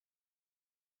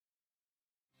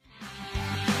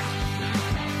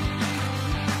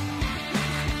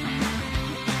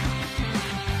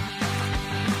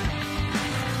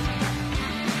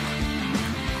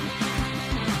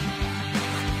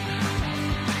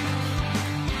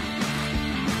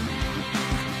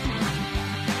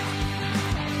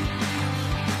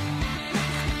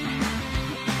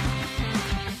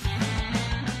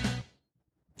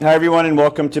Hi, everyone, and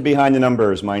welcome to Behind the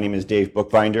Numbers. My name is Dave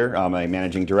Bookbinder. I'm a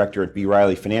managing director at B.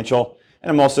 Riley Financial, and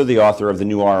I'm also the author of the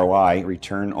new ROI,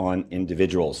 Return on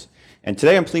Individuals. And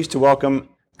today I'm pleased to welcome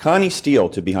Connie Steele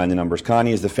to Behind the Numbers.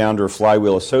 Connie is the founder of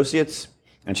Flywheel Associates,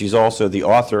 and she's also the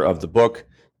author of the book,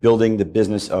 Building the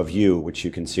Business of You, which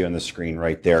you can see on the screen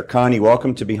right there. Connie,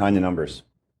 welcome to Behind the Numbers.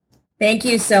 Thank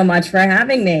you so much for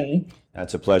having me.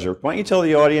 That's a pleasure. Why don't you tell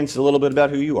the audience a little bit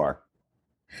about who you are?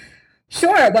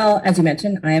 Sure. Well, as you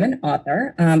mentioned, I am an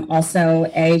author,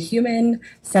 also a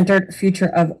human-centered future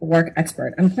of work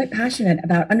expert. I'm quite passionate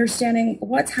about understanding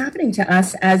what's happening to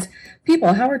us as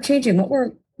people, how we're changing, what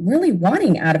we're really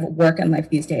wanting out of work and life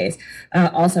these days.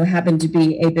 Also happen to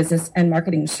be a business and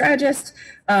marketing strategist,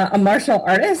 a martial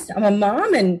artist. I'm a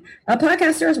mom and a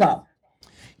podcaster as well.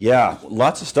 Yeah,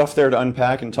 lots of stuff there to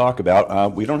unpack and talk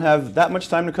about. We don't have that much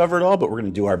time to cover it all, but we're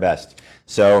going to do our best.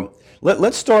 So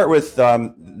let's start with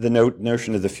the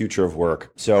notion of the future of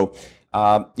work. So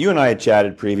you and I had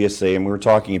chatted previously, and we were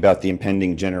talking about the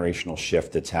impending generational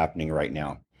shift that's happening right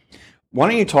now. Why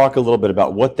don't you talk a little bit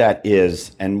about what that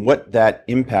is and what that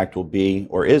impact will be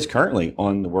or is currently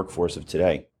on the workforce of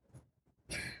today?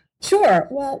 Sure.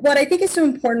 Well, what I think is so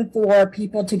important for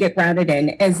people to get grounded in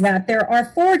is that there are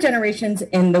four generations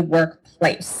in the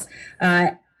workplace.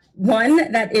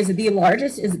 One that is the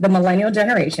largest is the millennial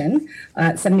generation,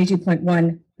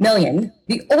 72.1 million,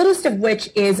 the oldest of which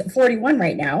is 41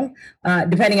 right now,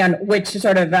 depending on which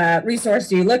sort of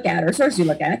resource you look at or source you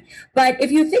look at. But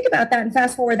if you think about that and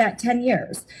fast forward that 10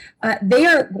 years, they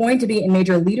are going to be in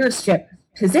major leadership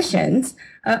positions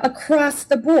across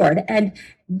the board. And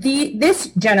this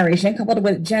generation, coupled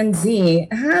with Gen Z,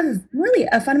 have really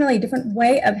a fundamentally different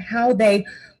way of how they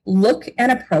look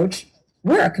and approach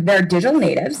work. They're digital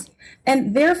natives,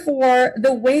 and therefore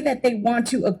the way that they want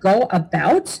to go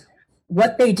about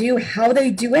what they do, how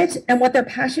they do it, and what they're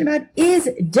passionate about is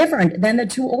different than the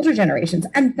two older generations.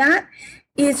 And that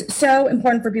is so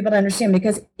important for people to understand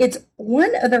because it's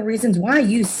one of the reasons why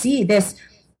you see this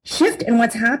shift in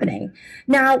what's happening.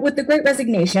 Now, with the Great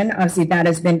Resignation, obviously that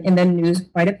has been in the news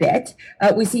quite a bit.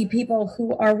 We see people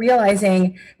who are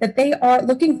realizing that they are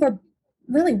looking for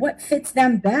really what fits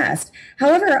them best.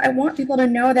 However, I want people to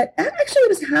know that that actually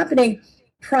was happening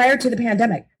prior to the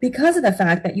pandemic because of the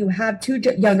fact that you have two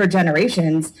younger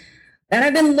generations that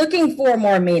have been looking for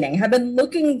more meaning, have been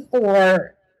looking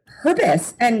for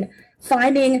purpose and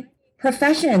finding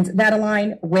professions that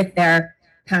align with their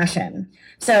passion.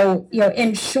 So,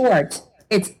 in short,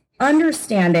 it's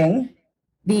understanding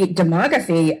the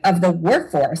demography of the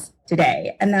workforce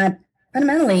today and that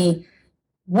fundamentally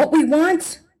what we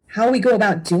want, how we go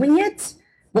about doing it,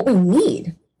 what we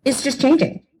need is just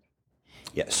changing.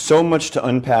 Yeah, so much to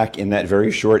unpack in that very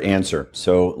short answer.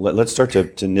 So let's start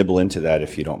to nibble into that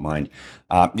if you don't mind.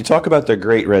 You talk about the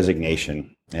Great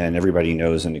Resignation, and everybody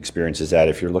knows and experiences that.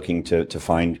 If you're looking to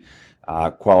find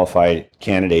qualified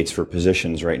candidates for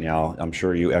positions right now, I'm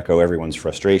sure you echo everyone's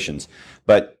frustrations.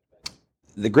 But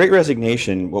the Great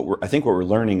Resignation, I think what we're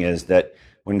learning is that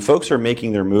when folks are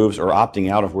making their moves or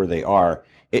opting out of where they are,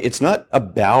 it's not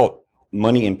about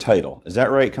money and title. Is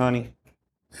that right, Connie?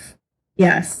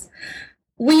 Yes.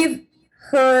 We've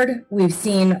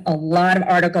seen a lot of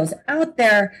articles out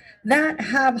there that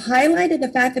have highlighted the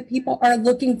fact that people are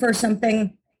looking for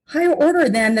something higher order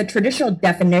than the traditional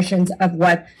definitions of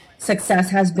what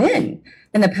success has been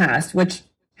in the past, which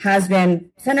has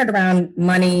been centered around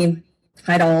money,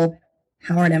 title,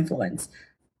 power, and influence.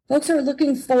 Folks are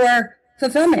looking for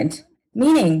fulfillment,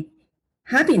 meaning,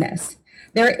 happiness.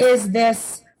 There is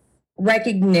this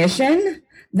recognition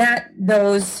that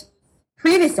those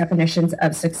previous definitions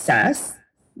of success,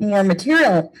 more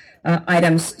material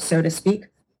items, so to speak,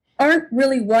 aren't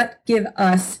really what give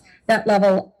us that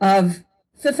level of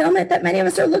fulfillment that many of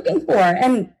us are looking for.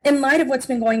 And in light of what's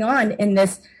been going on in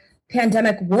this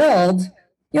pandemic world,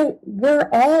 we're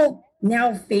all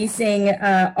now facing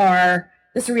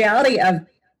this reality of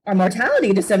our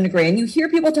mortality to some degree. And you hear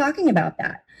people talking about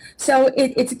that. So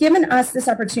it's given us this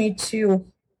opportunity to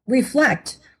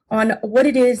reflect on what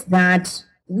it is that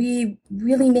we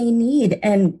really may need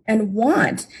and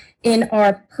want in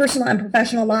our personal and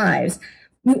professional lives.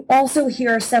 You also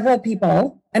hear several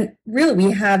people, and really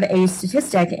we have a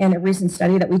statistic in a recent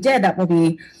study that we did that we'll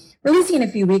be releasing in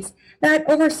a few weeks, that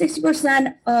over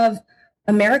 60% of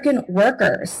American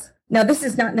workers, now this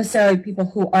is not necessarily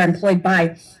people who are employed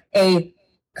by a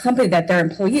company that they're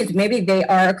employees, maybe they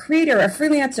are a creator, a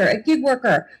freelancer, a gig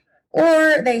worker,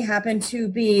 or they happen to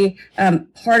be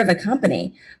part of a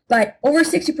company. But over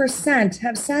 60%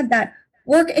 have said that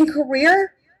work and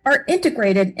career are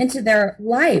integrated into their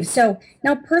lives. So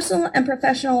now personal and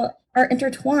professional are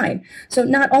intertwined. So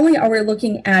not only are we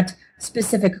looking at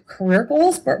specific career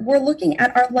goals, but we're looking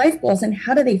at our life goals and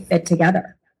how do they fit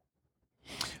together.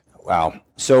 Wow.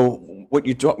 So when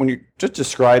you just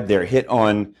described there hit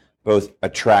on both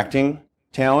attracting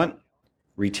talent,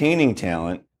 retaining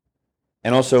talent,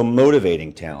 and also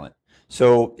motivating talent.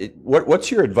 So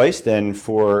what's your advice then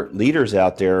for leaders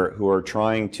out there who are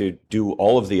trying to do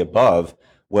all of the above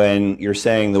when you're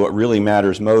saying that what really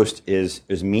matters most is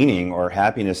meaning or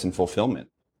happiness and fulfillment?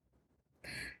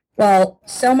 Well,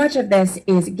 so much of this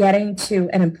is getting to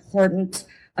an important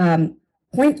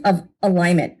point of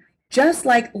alignment, just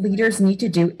like leaders need to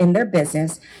do in their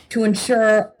business to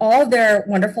ensure all their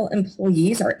wonderful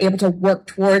employees are able to work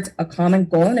towards a common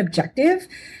goal and objective.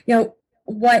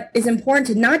 What is important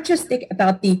to not just think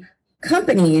about the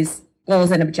company's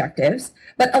goals and objectives,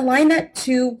 but align that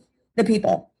to the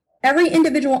people. Every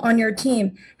individual on your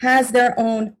team has their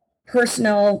own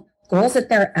personal goals that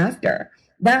they're after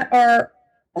that are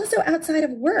also outside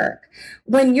of work.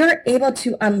 When you're able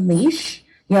to unleash,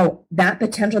 that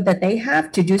potential that they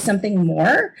have to do something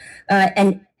more,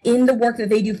 and in the work that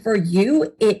they do for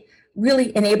you, it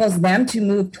really enables them to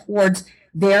move towards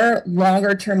their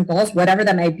longer term goals, whatever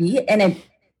that might be. And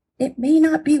it may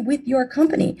not be with your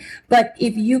company, but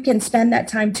if you can spend that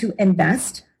time to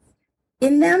invest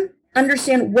in them,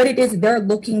 understand what it is they're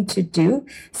looking to do,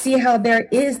 see how there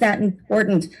is that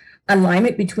important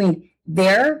alignment between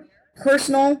their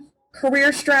personal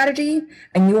career strategy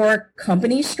and your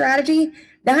company's strategy,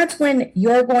 that's when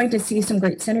you're going to see some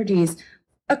great synergies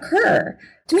occur.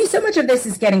 To me, so much of this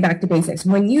is getting back to basics.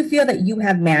 When you feel that you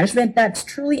have management that's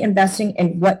truly investing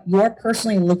in what you're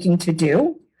personally looking to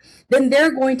do, then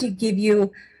they're going to give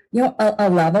you, a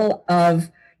level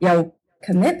of,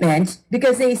 commitment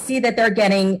because they see that they're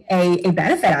getting a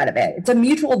benefit out of it. It's a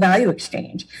mutual value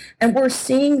exchange. And we're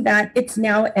seeing that it's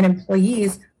now an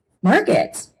employee's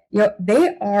market.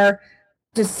 They are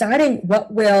deciding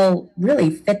what will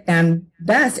really fit them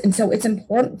best. And so it's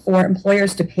important for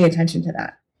employers to pay attention to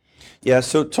that. Yeah,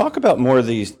 so talk about more of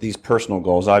these personal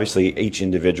goals. Obviously, each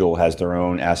individual has their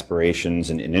own aspirations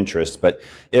and interests, but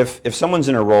if someone's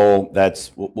in a role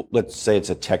that's, let's say it's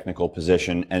a technical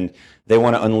position, and they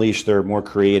want to unleash their more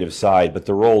creative side, but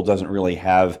the role doesn't really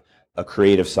have a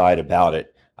creative side about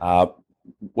it,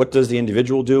 what does the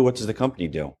individual do? What does the company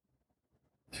do?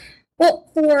 Well,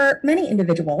 for many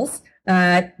individuals,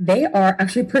 they are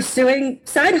actually pursuing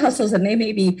side hustles, and they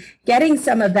may be getting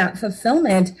some of that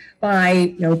fulfillment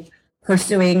by,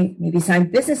 pursuing maybe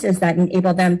side businesses that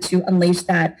enable them to unleash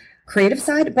that creative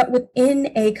side. But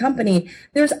within a company,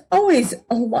 there's always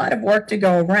a lot of work to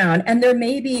go around, and there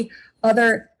may be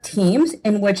other teams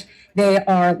in which they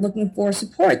are looking for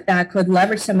support that could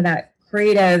leverage some of that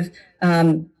creative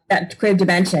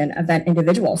dimension of that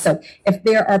individual. So if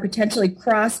there are potentially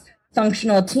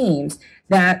cross-functional teams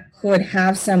that could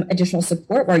have some additional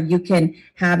support where you can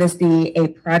have this be a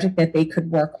project that they could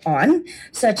work on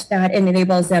such that it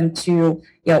enables them to,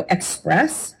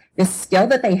 express this skill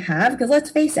that they have. Because let's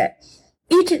face it,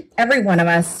 each and every one of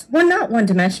us, we're not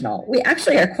one-dimensional. We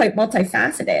actually are quite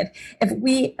multifaceted. If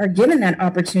we are given that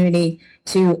opportunity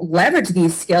to leverage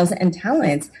these skills and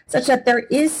talents such that there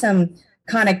is some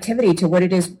connectivity to what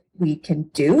it is we can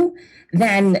do,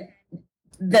 then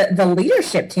the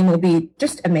leadership team will be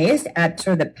just amazed at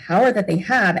sort of the power that they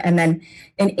have, and then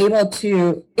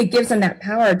it gives them that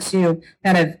power to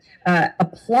kind of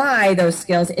apply those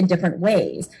skills in different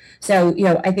ways. So,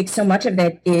 I think so much of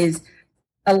it is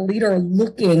a leader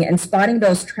looking and spotting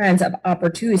those trends of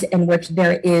opportunities in which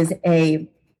there is a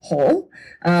hole,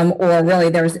 or really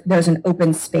there's an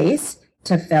open space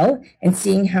to fill, and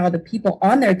seeing how the people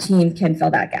on their team can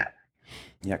fill that gap.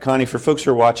 Yeah, Connie, for folks who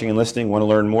are watching and listening, want to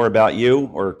learn more about you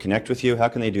or connect with you, how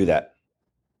can they do that?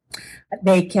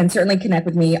 They can certainly connect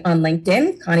with me on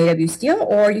LinkedIn, Connie W. Steele,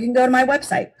 or you can go to my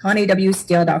website,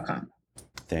 conniewsteele.com.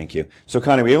 Thank you. So,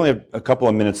 Connie, we only have a couple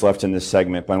of minutes left in this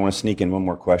segment, but I want to sneak in one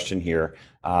more question here.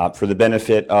 For the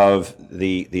benefit of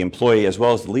the employee as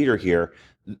well as the leader here,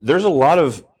 there's a lot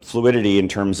of fluidity in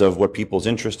terms of what people's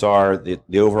interests are,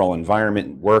 the overall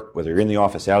environment, work, whether you're in the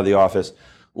office, out of the office,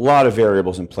 a lot of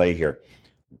variables in play here.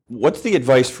 What's the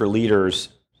advice for leaders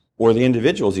or the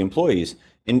individuals, the employees,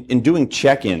 in doing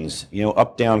check-ins,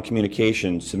 up-down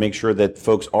communications to make sure that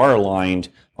folks are aligned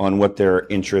on what their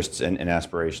interests and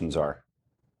aspirations are?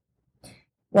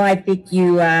 Well, I think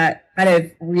you kind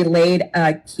of relayed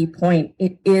a key point.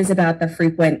 It is about the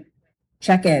frequent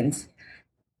check-ins.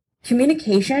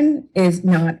 Communication is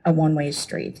not a one-way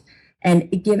street.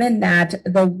 And given that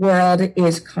the world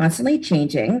is constantly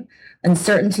changing,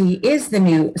 uncertainty is the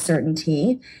new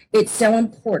certainty, it's so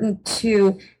important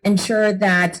to ensure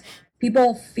that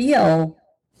people feel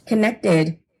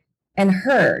connected and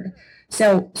heard.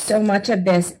 So much of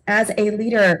this, as a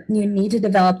leader, you need to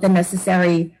develop the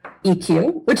necessary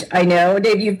EQ, which I know,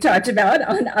 Dave, you've talked about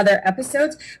on other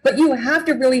episodes, but you have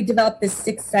to really develop this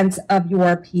sixth sense of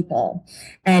your people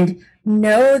and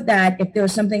know that if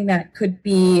there's something that could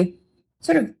be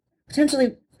sort of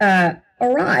potentially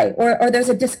awry or there's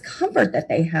a discomfort that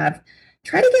they have,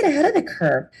 try to get ahead of the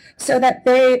curve so that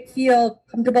they feel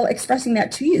comfortable expressing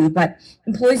that to you. But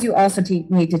employees, you also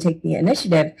need to take the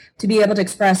initiative to be able to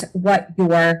express what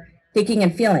you're thinking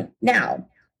and feeling. Now,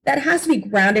 that has to be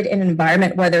grounded in an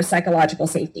environment where there's psychological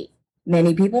safety.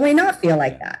 Many people may not feel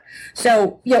like that.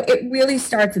 So, it really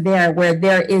starts there where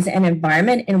there is an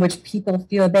environment in which people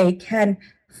feel they can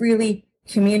freely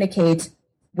communicate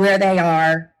where they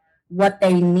are, what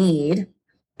they need,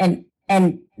 and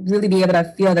really be able to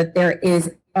feel that there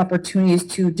is opportunities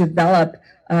to develop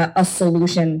a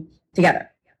solution together.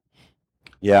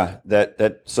 Yeah,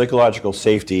 that psychological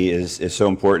safety is so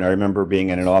important. I remember being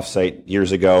in an offsite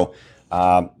years ago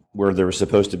where there was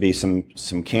supposed to be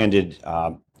some candid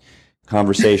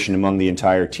conversation among the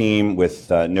entire team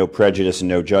with no prejudice and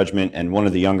no judgment. And one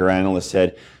of the younger analysts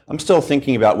said, "I'm still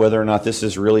thinking about whether or not this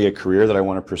is really a career that I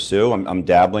want to pursue. I'm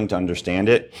dabbling to understand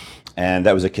it." And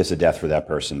that was a kiss of death for that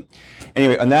person.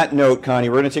 Anyway, on that note, Connie,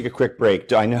 we're going to take a quick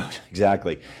break. I know,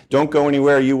 exactly. Don't go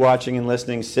anywhere. You watching and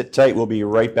listening, sit tight. We'll be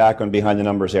right back on Behind the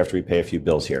Numbers after we pay a few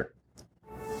bills here.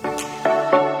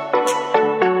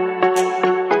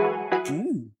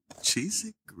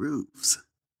 Cheesy grooves.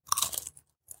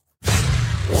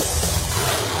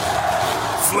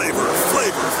 Flavor.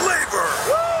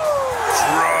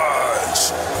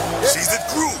 Crunch. Cheesy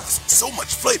grooves. So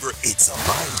much flavor, it's a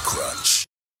mind crunch.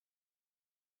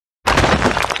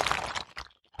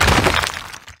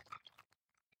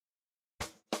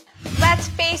 Let's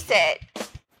face it,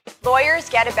 lawyers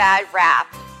get a bad rap.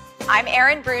 I'm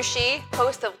Erin Brucey,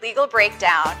 host of Legal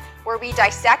Breakdown, where we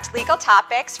dissect legal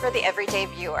topics for the everyday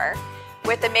viewer,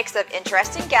 with a mix of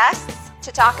interesting guests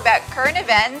to talk about current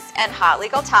events and hot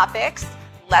legal topics.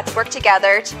 Let's work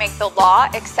together to make the law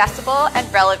accessible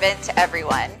and relevant to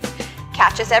everyone.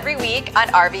 Catch us every week on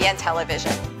RVN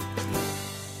Television.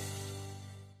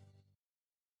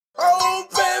 Oh,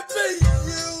 baby,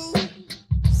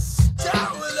 you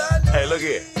stop what I. Hey, look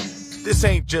here. This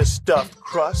ain't just stuffed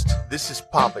crust. This is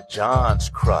Papa John's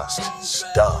crust,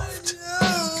 stuffed.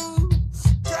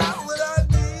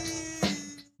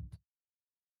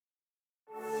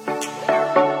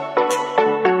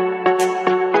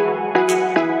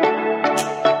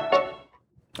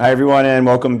 Hi, everyone, and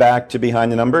welcome back to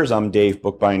Behind the Numbers. I'm Dave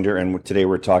Bookbinder, and today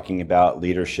we're talking about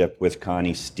leadership with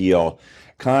Connie Steele.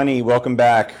 Connie, welcome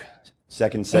back.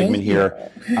 Second segment here.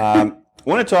 I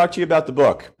want to talk to you about the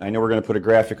book. I know we're going to put a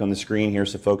graphic on the screen here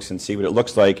so folks can see what it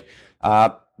looks like.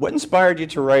 What inspired you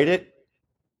to write it?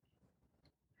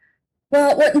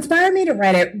 Well, what inspired me to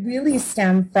write it really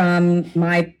stemmed from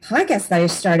my podcast that I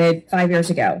started 5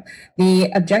 years ago.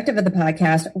 The objective of the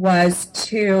podcast was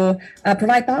to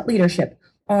provide thought leadership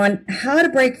on how to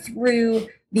break through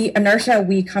the inertia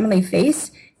we commonly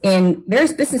face in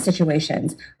various business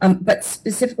situations, but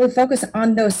specifically focus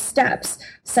on those steps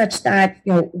such that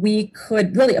we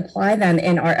could really apply them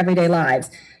in our everyday lives.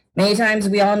 Many times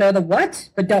we all know the what,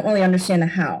 but don't really understand the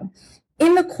how.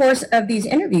 In the course of these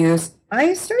interviews,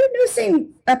 I started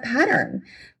noticing a pattern.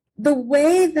 The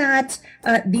way that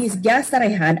these guests that I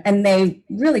had, and they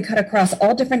really cut across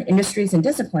all different industries and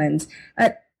disciplines,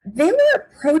 they were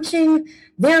approaching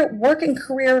their work and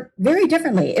career very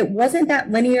differently. It wasn't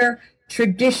that linear,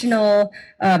 traditional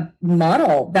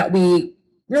model that we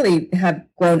really have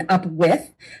grown up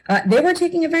with. They were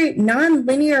taking a very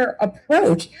non-linear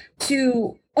approach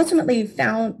to ultimately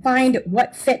find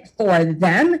what fit for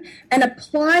them and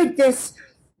applied this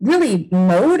really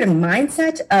mode and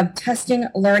mindset of testing,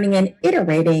 learning, and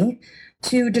iterating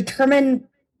to determine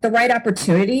the right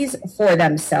opportunities for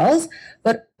themselves,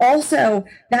 but also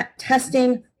that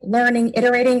testing, learning,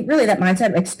 iterating, really that mindset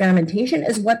of experimentation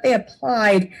is what they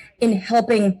applied in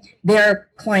helping their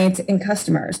clients and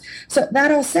customers. So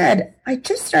that all said, I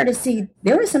just started to see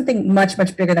there was something much,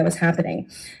 much bigger that was happening.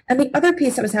 And the other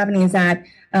piece that was happening is that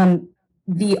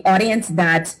the audience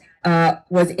that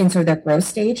was in sort of their growth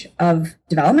stage of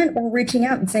development were reaching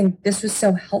out and saying, this was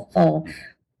so helpful.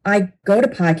 I go to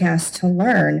podcasts to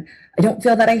learn. I don't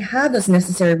feel that I have those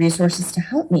necessary resources to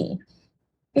help me.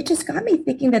 It just got me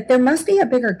thinking that there must be a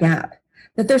bigger gap,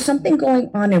 that there's something going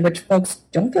on in which folks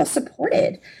don't feel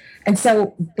supported. And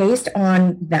so based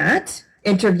on that,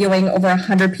 interviewing over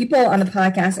 100 people on the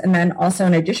podcast and then also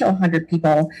an additional 100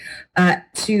 people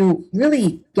to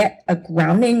really get a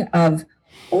grounding of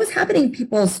what was happening in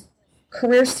people's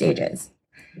career stages.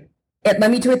 It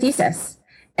led me to a thesis.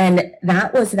 And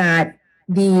that was that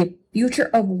the future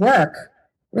of work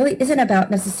really isn't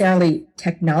about necessarily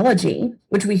technology,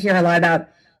 which we hear a lot about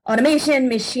automation,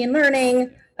 machine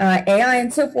learning, AI,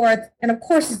 and so forth. And of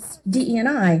course, it's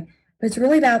DE&I, but it's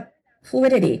really about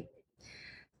fluidity.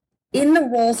 In the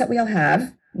roles that we all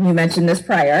have, you mentioned this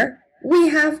prior, we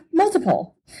have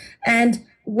multiple. And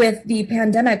with the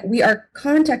pandemic, we are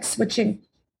context switching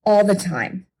all the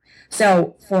time.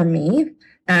 So for me,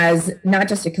 as not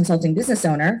just a consulting business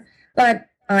owner, but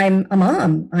I'm a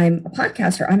mom, I'm a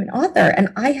podcaster, I'm an author, and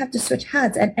I have to switch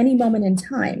hats at any moment in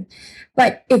time.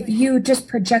 But if you just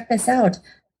project this out,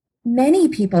 many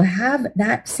people have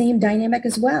that same dynamic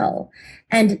as well.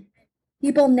 And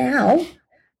people now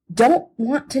don't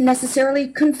want to necessarily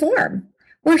conform.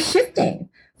 We're shifting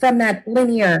from that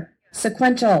linear,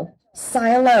 sequential,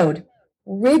 siloed,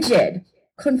 rigid,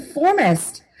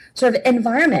 conformist sort of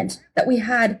environment that we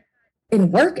had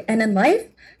in work and in life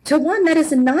to one that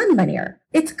is nonlinear.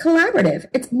 It's collaborative,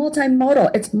 it's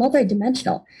multimodal, it's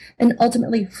multidimensional, and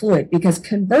ultimately fluid, because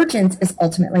convergence is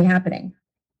ultimately happening.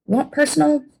 We want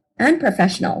personal and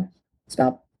professional. It's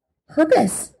about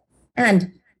purpose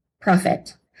and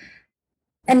profit.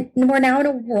 And we're now in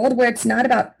a world where it's not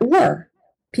about or.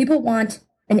 People want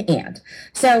an and.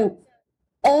 So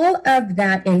all of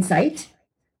that insight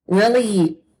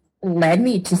really led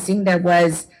me to seeing there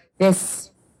was this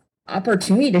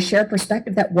opportunity to share a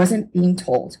perspective that wasn't being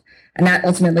told. And that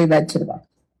ultimately led to the book.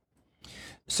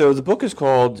 So the book is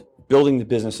called Building the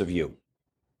Business of You.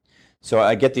 So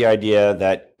I get the idea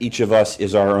that each of us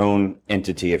is our own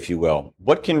entity, if you will.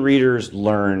 What can readers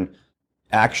learn,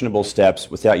 actionable steps,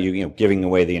 without you giving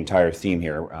away the entire theme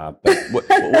here?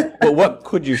 But what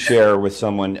could you share with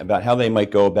someone about how they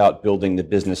might go about building the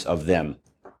business of them?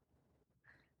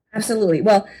 Absolutely.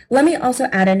 Well, let me also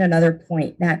add in another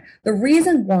point that the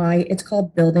reason why it's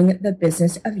called Building the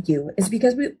Business of You is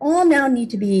because we all now need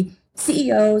to be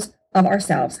CEOs of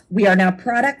ourselves. We are now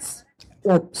products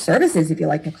or services, if you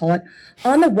like to call it,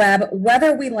 on the web,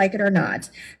 whether we like it or not.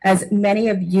 As many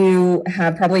of you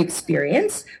have probably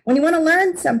experienced, when you want to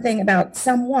learn something about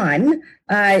someone,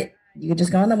 you can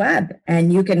just go on the web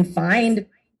and you can find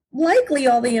likely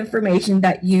all the information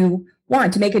that you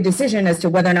want to make a decision as to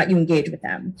whether or not you engage with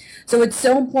them. So it's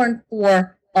so important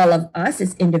for all of us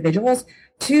as individuals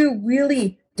to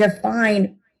really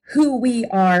define who we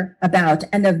are about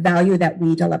and the value that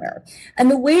we deliver. And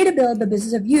the way to build the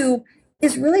business of you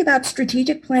is really about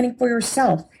strategic planning for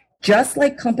yourself, just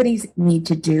like companies need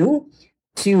to do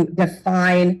to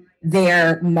define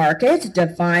their market,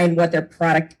 define what their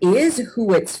product is,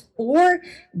 who it's for,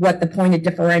 what the point of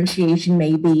differentiation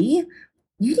may be.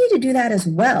 You need to do that as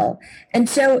well. And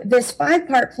so this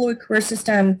 5-part fluid career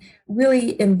system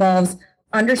really involves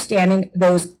understanding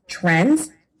those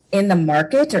trends in the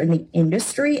market or in the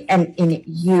industry and in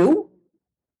you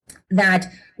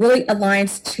that really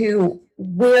aligns to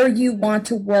where you want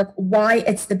to work, why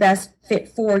it's the best fit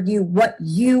for you, what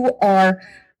you are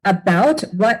about,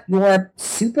 what your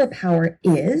superpower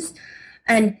is,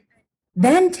 and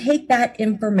then take that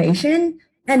information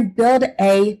and build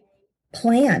a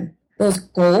plan, those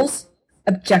goals,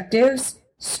 objectives,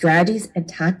 strategies, and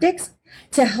tactics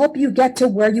to help you get to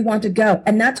where you want to go.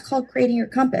 And that's called creating your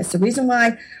compass. The reason why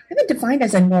I've been defined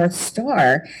as a North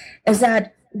Star is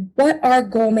that what our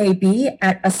goal may be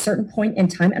at a certain point in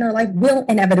time in our life will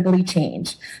inevitably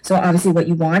change. So obviously what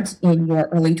you want in your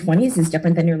early 20s is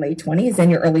different than your late 20s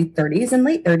and your early 30s and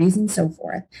late 30s and so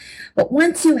forth. But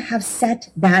once you have set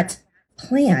that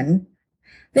plan,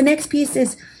 the next piece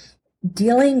is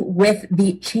dealing with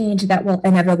the change that will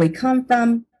inevitably come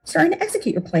from starting to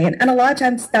execute your plan. And a lot of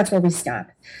times that's where we stop.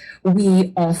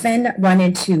 We often run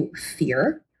into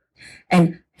fear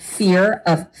and fear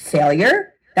of failure,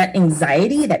 that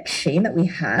anxiety, that shame that we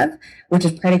have, which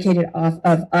is predicated off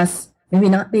of us maybe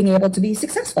not being able to be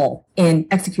successful in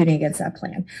executing against that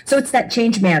plan. So it's that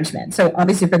change management. So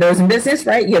obviously for those in business,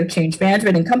 right, you have change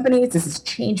management in companies. This is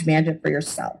change management for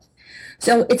yourself.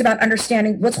 So it's about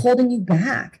understanding what's holding you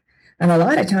back. And a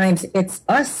lot of times it's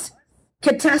us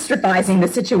catastrophizing the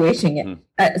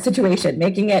situation,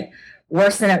 making it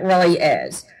worse than it really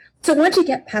is. So once you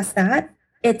get past that,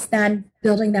 it's then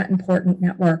building that important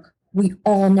network. We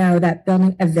all know that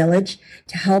building a village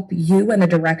to help you in the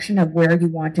direction of where you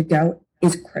want to go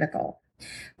is critical.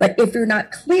 But if you're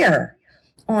not clear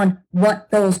on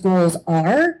what those goals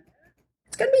are,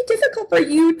 it's going to be difficult for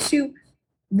you to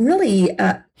really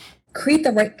create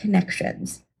the right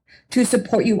connections to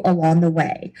support you along the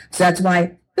way. So that's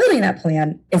why building that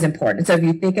plan is important. So if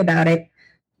you think about it,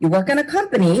 you work in a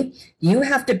company, you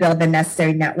have to build the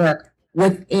necessary network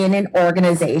within an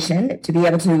organization to be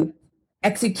able to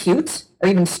execute or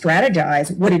even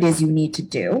strategize what it is you need to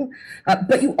do.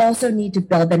 But you also need to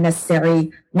build the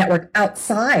necessary network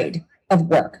outside of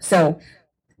work. So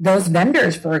those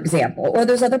vendors, for example, or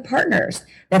those other partners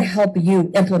that help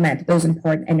you implement those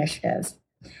important initiatives.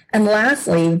 And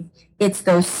lastly, it's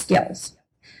those skills.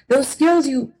 Those skills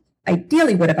you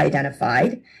ideally would have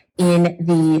identified in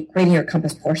the creating your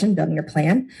compass portion, building your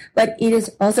plan, but it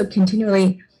is also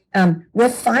continually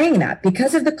refining that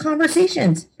because of the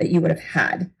conversations that you would have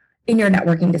had in your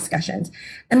networking discussions.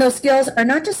 And those skills are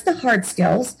not just the hard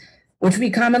skills, which we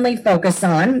commonly focus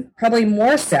on, probably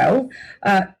more so,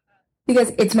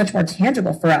 because it's much more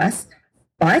tangible for us.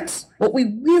 But what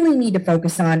we really need to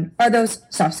focus on are those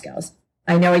soft skills.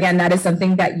 I know, again, that is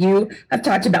something that you have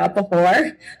talked about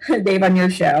before, Dave, on your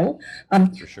show.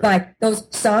 Sure. But those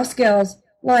soft skills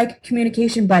like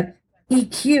communication, but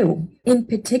EQ in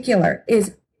particular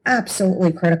is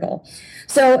absolutely critical.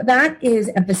 So that is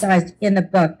emphasized in the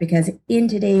book because in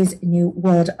today's new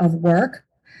world of work,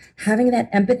 having that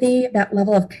empathy, that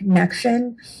level of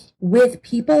connection with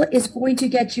people is going to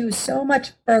get you so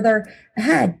much further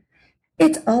ahead.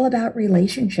 It's all about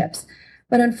relationships.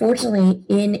 But unfortunately,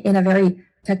 in a very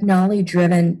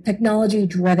technology-driven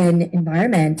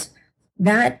environment,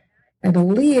 that I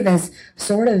believe has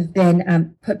sort of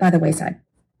been put by the wayside.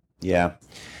 Yeah.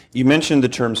 You mentioned the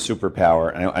term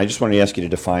superpower. And I just wanted to ask you to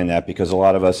define that because a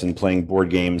lot of us in playing board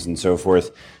games and so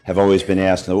forth have always been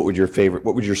asked, what would your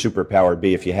superpower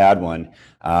be if you had one?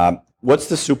 What's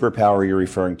the superpower you're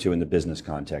referring to in the business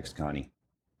context, Connie?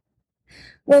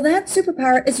 Well, that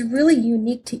superpower is really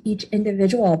unique to each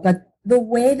individual, but the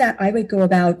way that I would go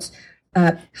about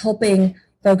helping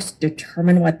folks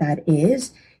determine what that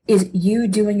is you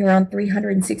doing your own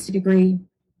 360-degree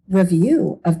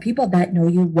review of people that know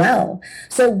you well.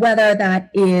 So whether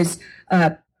that is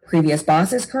previous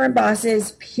bosses, current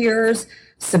bosses, peers,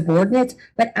 subordinates,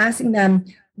 but asking them,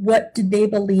 what do they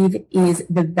believe is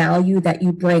the value that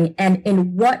you bring, and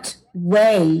in what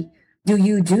way do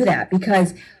you do that?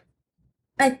 Because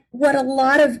what a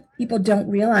lot of people don't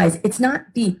realize, it's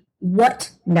not the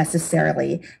what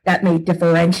necessarily that may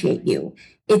differentiate you.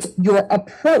 It's your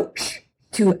approach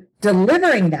to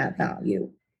delivering that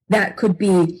value that could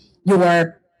be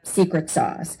your secret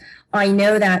sauce. I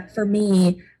know that for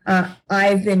me,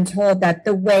 I've been told that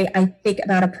the way I think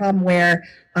about a problem where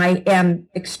I am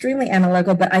extremely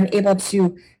analytical, but I'm able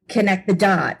to connect the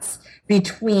dots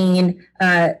between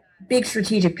big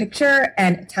strategic picture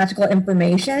and tactical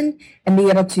information and be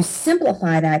able to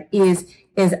simplify that is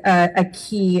a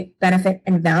key benefit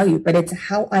and value. But it's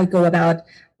how I go about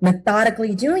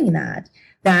methodically doing that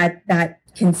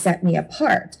can set me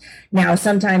apart. Now,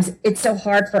 sometimes it's so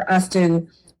hard for us to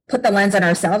put the lens on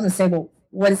ourselves and say, well,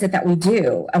 what is it that we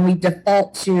do? And we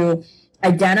default to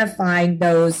identifying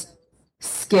those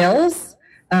skills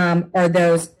or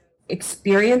those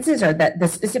experiences or the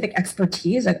specific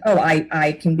expertise, like, oh,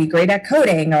 I can be great at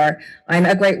coding or I'm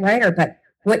a great writer, but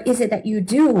what is it that you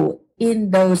do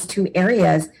in those two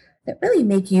areas that really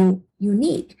make you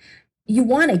unique? You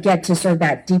want to get to sort of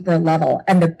that deeper level,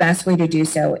 and the best way to do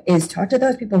so is talk to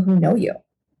those people who know you.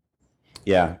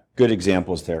 Yeah, good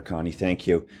examples there, Connie. Thank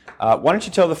you. Why don't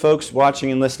you tell the folks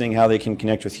watching and listening how they can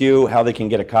connect with you, how they can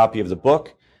get a copy of the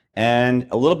book, and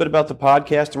a little bit about the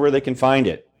podcast and where they can find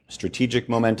it, Strategic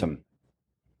Momentum.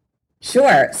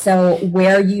 Sure. So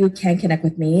where you can connect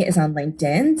with me is on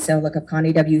LinkedIn. So look up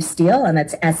Connie W. Steele, and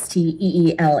that's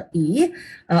Steele.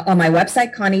 On my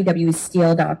website,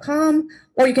 ConnieWSteele.com,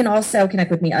 or you can also connect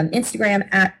with me on Instagram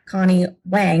at Connie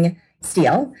Wang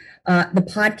Steele. The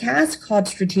podcast called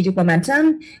Strategic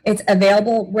Momentum, it's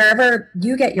available wherever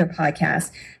you get your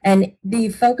podcasts. And the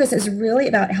focus is really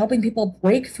about helping people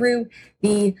break through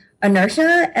the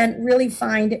inertia and really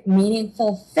find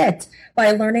meaningful fit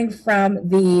by learning from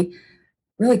the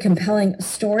really compelling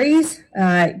stories,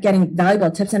 getting valuable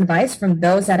tips and advice from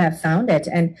those that have found it.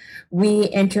 And we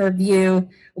interview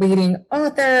leading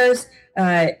authors,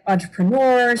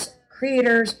 entrepreneurs,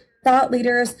 creators, thought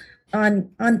leaders on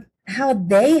how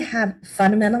they have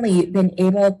fundamentally been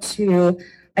able to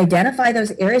identify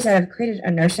those areas that have created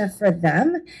inertia for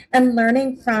them and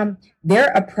learning from their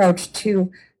approach to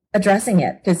addressing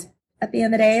it. Because at the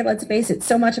end of the day, let's face it,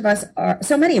 so many of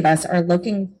us are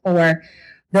looking for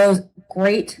those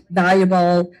great,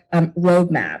 valuable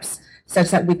roadmaps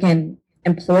such that we can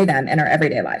employ them in our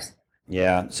everyday lives.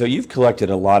 Yeah. So you've collected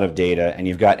a lot of data and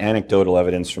you've got anecdotal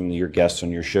evidence from your guests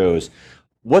on your shows.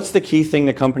 What's the key thing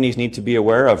that companies need to be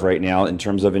aware of right now in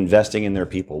terms of investing in their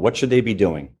people? What should they be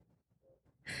doing?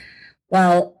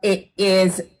 Well, it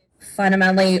is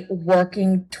fundamentally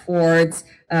working towards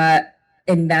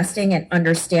investing and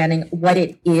understanding what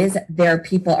it is their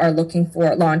people are looking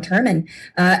for long term, and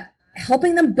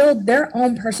helping them build their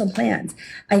own personal plans.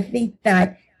 I think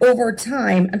that over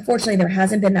time, unfortunately, there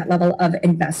hasn't been that level of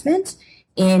investment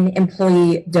in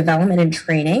employee development and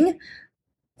training.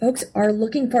 Folks are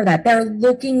looking for that. They're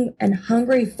looking and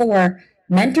hungry for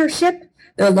mentorship.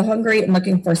 They're hungry and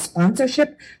looking for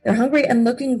sponsorship. They're hungry and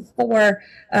looking for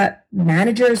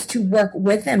managers to work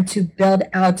with them to build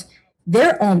out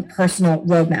their own personal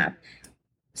roadmap.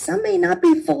 Some may not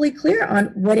be fully clear on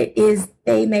what it is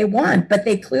they may want, but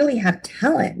they clearly have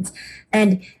talent.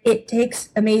 And it takes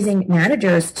amazing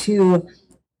managers to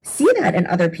see that in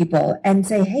other people and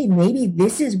say, hey, maybe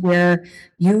this is where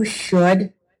you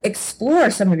should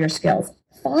explore some of your skills,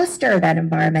 foster that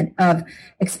environment of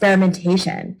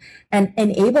experimentation, and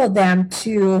enable them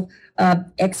to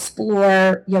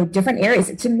explore, different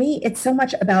areas. To me, it's so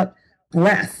much about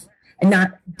breadth and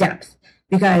not depth,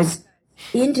 because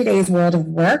in today's world of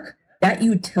work, that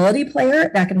utility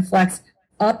player that can flex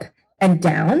up and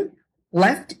down,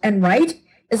 left and right,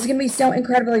 is going to be so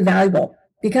incredibly valuable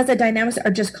because the dynamics are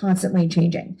just constantly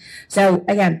changing. So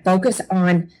again, focus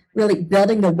on really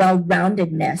building the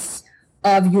well-roundedness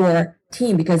of your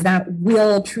team, because that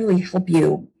will truly help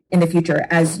you in the future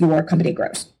as your company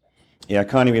grows. Yeah,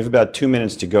 Connie, we have about 2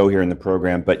 minutes to go here in the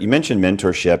program, but you mentioned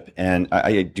mentorship, and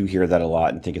I do hear that a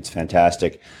lot and think it's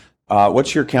fantastic.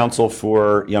 What's your counsel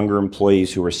for younger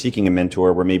employees who are seeking a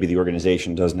mentor where maybe the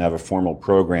organization doesn't have a formal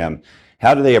program?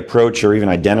 How do they approach or even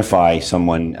identify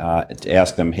someone to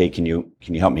ask them, hey, can you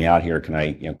help me out here? Can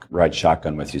I ride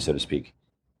shotgun with you, so to speak?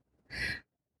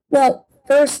 Well,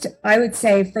 first, I would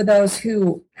say for those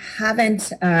who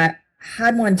haven't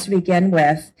had one to begin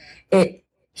with, it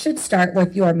should start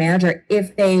with your manager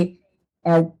if they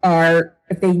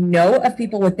if they know of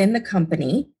people within the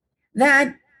company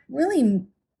that really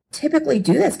typically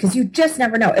do this, because you just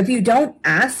never know. If you don't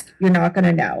ask, you're not going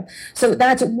to know. So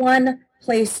that's one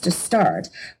place to start.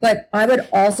 But I would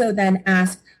also then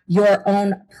ask your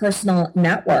own personal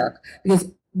network,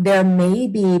 because there may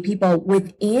be people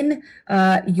within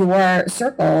your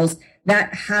circles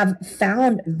that have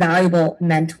found valuable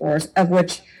mentors, of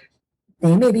which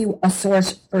they may be a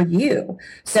source for you.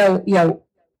 So,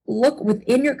 look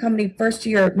within your company first to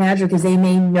your manager, because they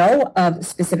may know of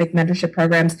specific mentorship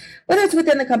programs, whether it's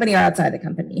within the company or outside the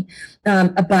company.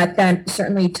 But then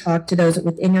certainly talk to those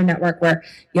within your network where,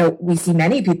 we see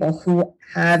many people who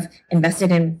have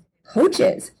invested in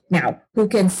coaches now who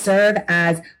can serve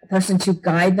as a person to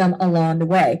guide them along the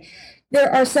way.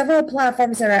 There are several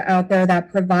platforms that are out there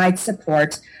that provide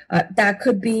support. That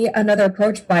could be another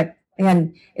approach, but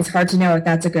again, it's hard to know if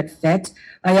that's a good fit.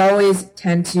 I always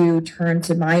tend to turn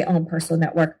to my own personal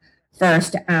network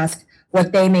first to ask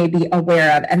what they may be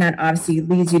aware of, and that obviously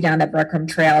leads you down the breadcrumb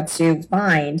trail to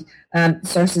find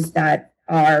sources that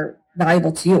are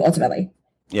valuable to you ultimately.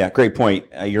 Yeah, great point.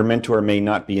 Your mentor may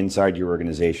not be inside your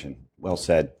organization. Well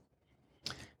said.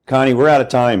 Connie, we're out of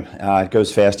time. It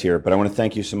goes fast here, but I want to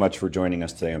thank you so much for joining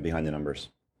us today on Behind the Numbers.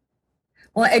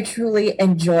 Well, I truly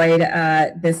enjoyed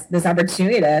this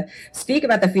opportunity to speak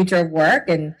about the future of work,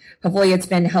 and hopefully it's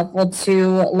been helpful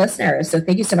to listeners. So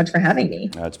thank you so much for having me.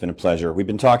 It's been a pleasure. We've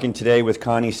been talking today with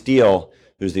Connie Steele,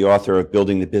 who's the author of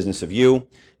Building the Business of You.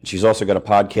 And she's also got a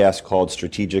podcast called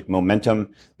Strategic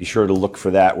Momentum. Be sure to look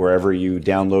for that wherever you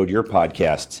download your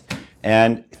podcasts.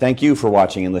 And thank you for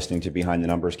watching and listening to Behind the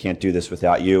Numbers. Can't do this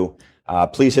without you.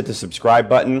 Please hit the subscribe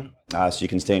button so you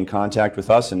can stay in contact with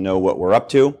us and know what we're up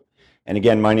to. And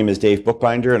again, my name is Dave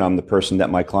Bookbinder, and I'm the person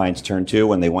that my clients turn to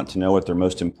when they want to know what their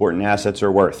most important assets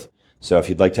are worth. So if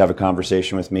you'd like to have a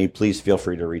conversation with me, please feel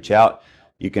free to reach out.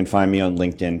 You can find me on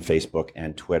LinkedIn, Facebook,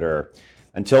 and Twitter.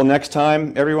 Until next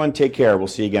time, everyone, take care. We'll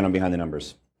see you again on Behind the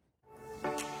Numbers.